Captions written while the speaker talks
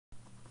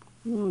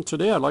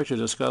Today I'd like to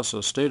discuss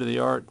a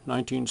state-of-the-art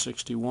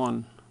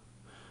 1961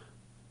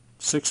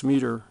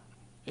 6-meter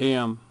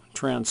AM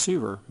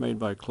transceiver made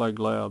by Clegg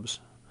Labs.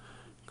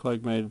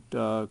 Clegg made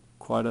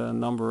quite a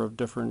number of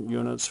different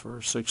units for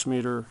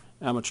 6-meter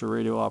amateur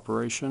radio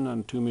operation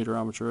and 2-meter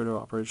amateur radio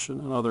operation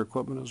and other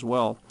equipment as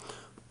well.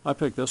 I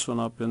picked this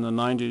one up in the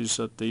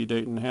 90s at the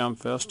Dayton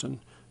Hamvention, and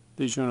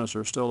these units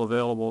are still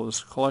available as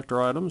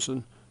collector items,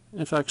 and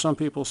in fact some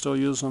people still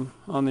use them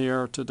on the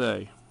air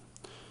today.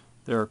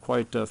 They're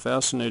quite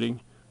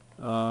fascinating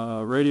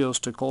radios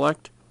to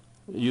collect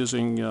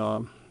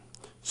using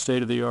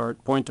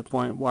state-of-the-art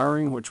point-to-point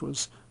wiring, which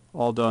was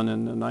all done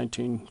in the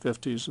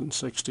 1950s and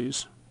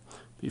 60s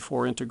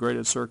before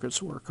integrated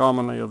circuits were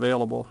commonly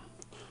available.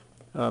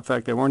 In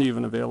fact, they weren't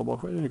even available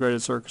for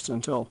integrated circuits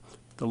until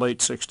the late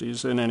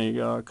 60s in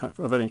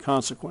of any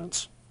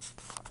consequence.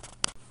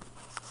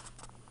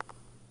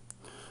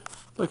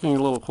 Looking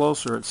a little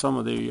closer at some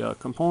of the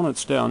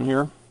components down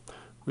here,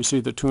 we see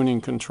the tuning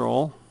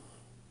control,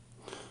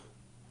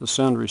 the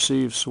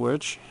send-receive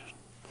switch,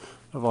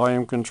 the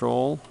volume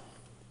control,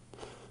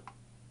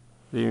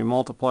 the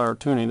multiplier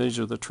tuning. These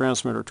are the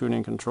transmitter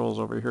tuning controls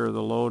over here,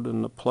 the load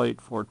and the plate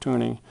for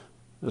tuning.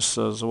 This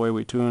is the way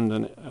we tuned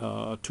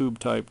a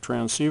tube-type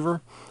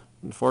transceiver.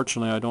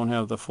 Unfortunately, I don't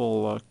have the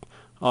full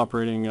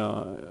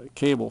operating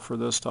cable for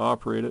this to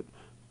operate it,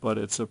 but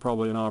it's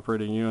probably an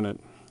operating unit.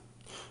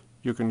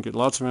 You can get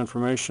lots of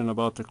information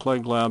about the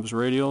Clegg Labs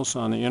radios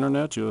on the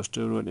internet. You just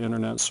do an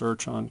internet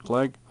search on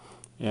Clegg,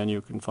 and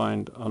you can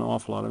find an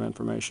awful lot of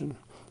information.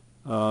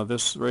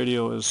 This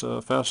radio is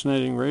a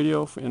fascinating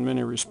radio in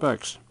many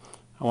respects.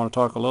 I want to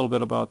talk a little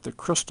bit about the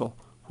crystal,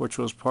 which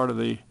was part of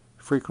the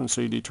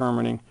frequency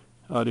determining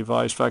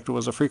device. In fact, it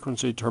was a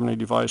frequency determining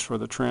device for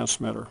the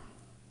transmitter.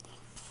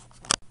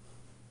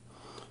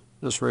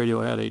 This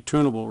radio had a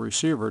tunable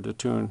receiver to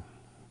tune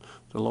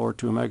the lower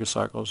 2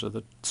 megacycles of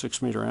the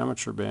 6-meter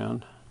amateur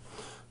band,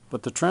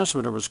 but the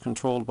transmitter was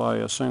controlled by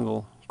a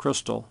single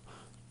crystal,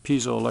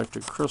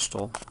 piezoelectric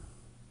crystal,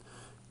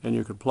 and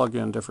you could plug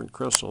in different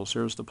crystals.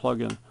 Here's the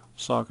plug-in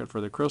socket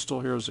for the crystal.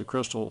 Here's the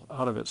crystal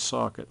out of its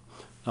socket.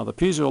 Now the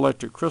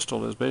piezoelectric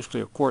crystal is basically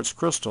a quartz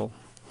crystal,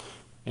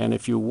 and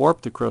if you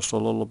warp the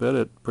crystal a little bit,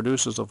 it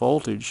produces a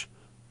voltage.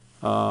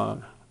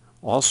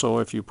 Also,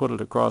 if you put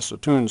it across the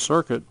tuned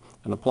circuit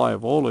and apply a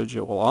voltage,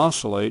 it will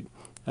oscillate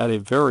at a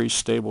very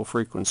stable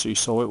frequency,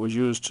 so it was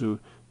used to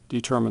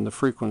determine the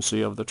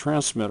frequency of the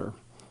transmitter.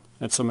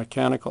 It's a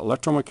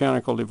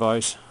electromechanical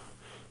device.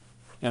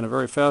 And a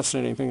very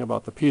fascinating thing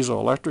about the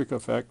piezoelectric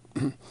effect,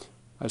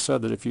 I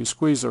said that if you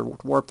squeeze or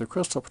warp the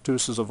crystal, it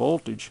produces a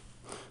voltage.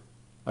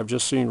 I've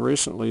just seen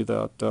recently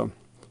that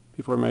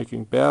people are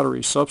making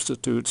battery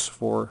substitutes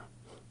for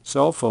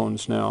cell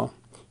phones now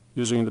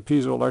using the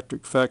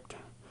piezoelectric effect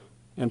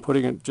and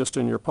putting it just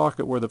in your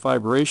pocket where the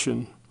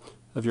vibration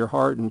of your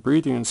heart and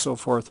breathing and so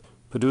forth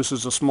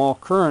produces a small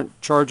current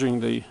charging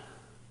the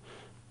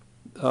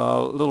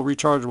little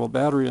rechargeable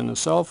battery in the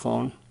cell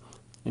phone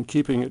and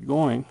keeping it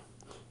going.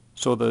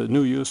 So the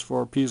new use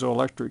for a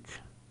piezoelectric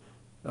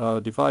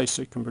device,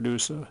 it can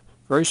produce a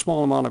very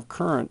small amount of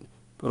current,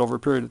 but over a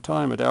period of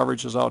time it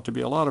averages out to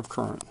be a lot of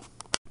current.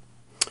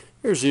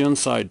 Here's the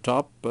inside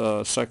top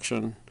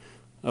section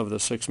of the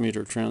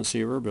 6-meter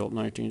transceiver built in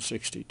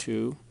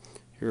 1962.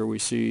 Here we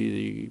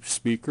see the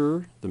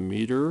speaker, the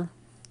meter,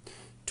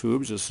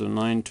 tubes. This is a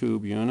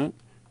 9-tube unit.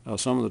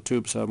 Some of the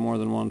tubes have more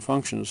than one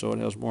function, so it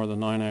has more than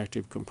 9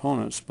 active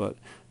components, but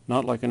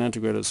not like an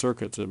integrated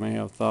circuit that may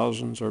have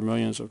thousands or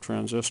millions of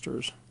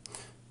transistors.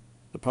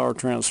 The power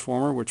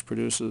transformer, which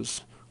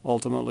produces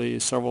ultimately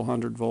several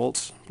hundred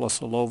volts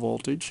plus a low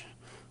voltage.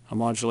 A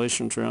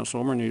modulation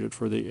transformer needed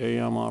for the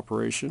AM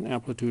operation,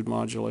 amplitude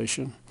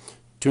modulation.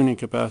 Tuning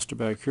capacitor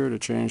back here to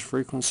change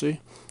frequency.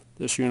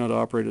 This unit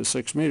operated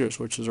 6 meters,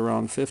 which is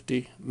around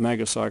 50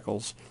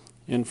 megacycles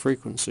in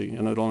frequency,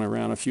 and it only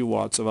ran a few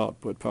watts of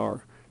output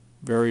power.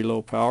 Very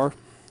low power.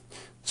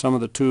 Some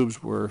of the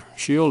tubes were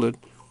shielded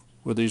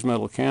with these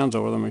metal cans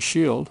over them, a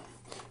shield,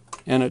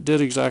 and it did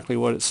exactly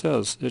what it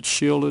says. It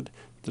shielded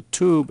the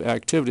tube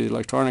activity, the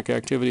electronic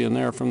activity in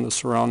there, from the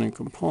surrounding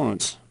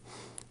components.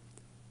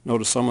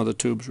 Notice some of the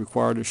tubes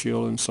required a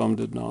shield and some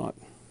did not.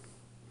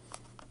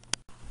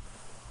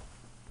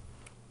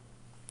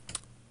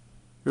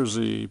 Here's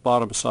the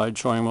bottom side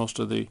showing most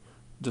of the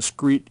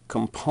discrete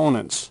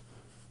components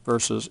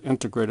versus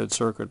integrated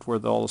circuit, where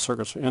all the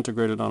circuits are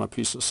integrated on a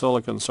piece of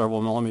silicon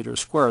several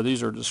millimeters square.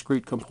 These are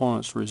discrete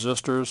components: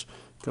 resistors,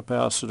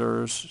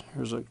 capacitors.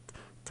 Here's a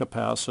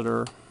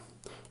capacitor,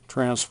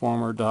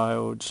 transformer,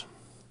 diodes,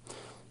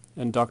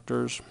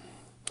 inductors,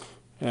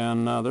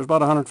 and there's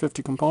about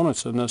 150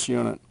 components in this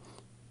unit.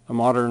 A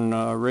modern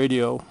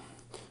radio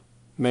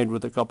made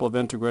with a couple of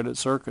integrated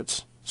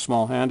circuits,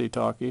 small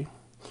handy-talkie,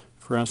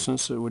 for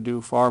instance, it would do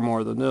far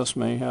more than this,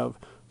 may have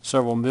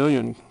several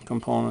million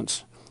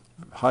components,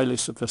 highly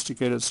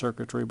sophisticated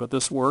circuitry, but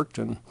this worked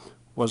and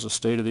was a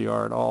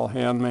state-of-the-art, all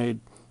handmade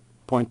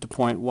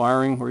point-to-point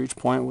wiring where each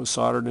point was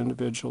soldered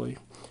individually.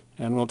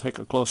 And we'll take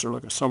a closer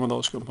look at some of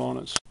those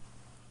components.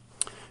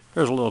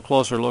 Here's a little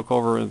closer look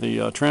over in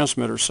the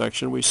transmitter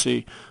section. We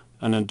see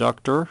an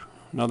inductor,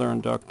 another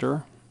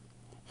inductor,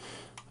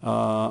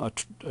 a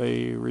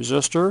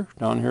resistor.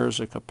 Down here is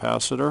a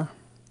capacitor.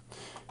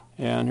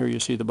 And here you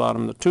see the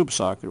bottom of the tube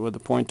socket with the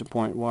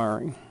point-to-point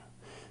wiring.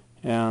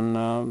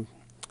 And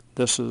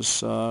this is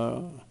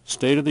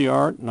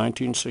state-of-the-art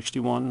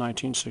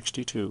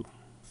 1961-1962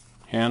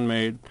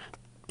 handmade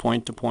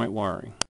point-to-point wiring.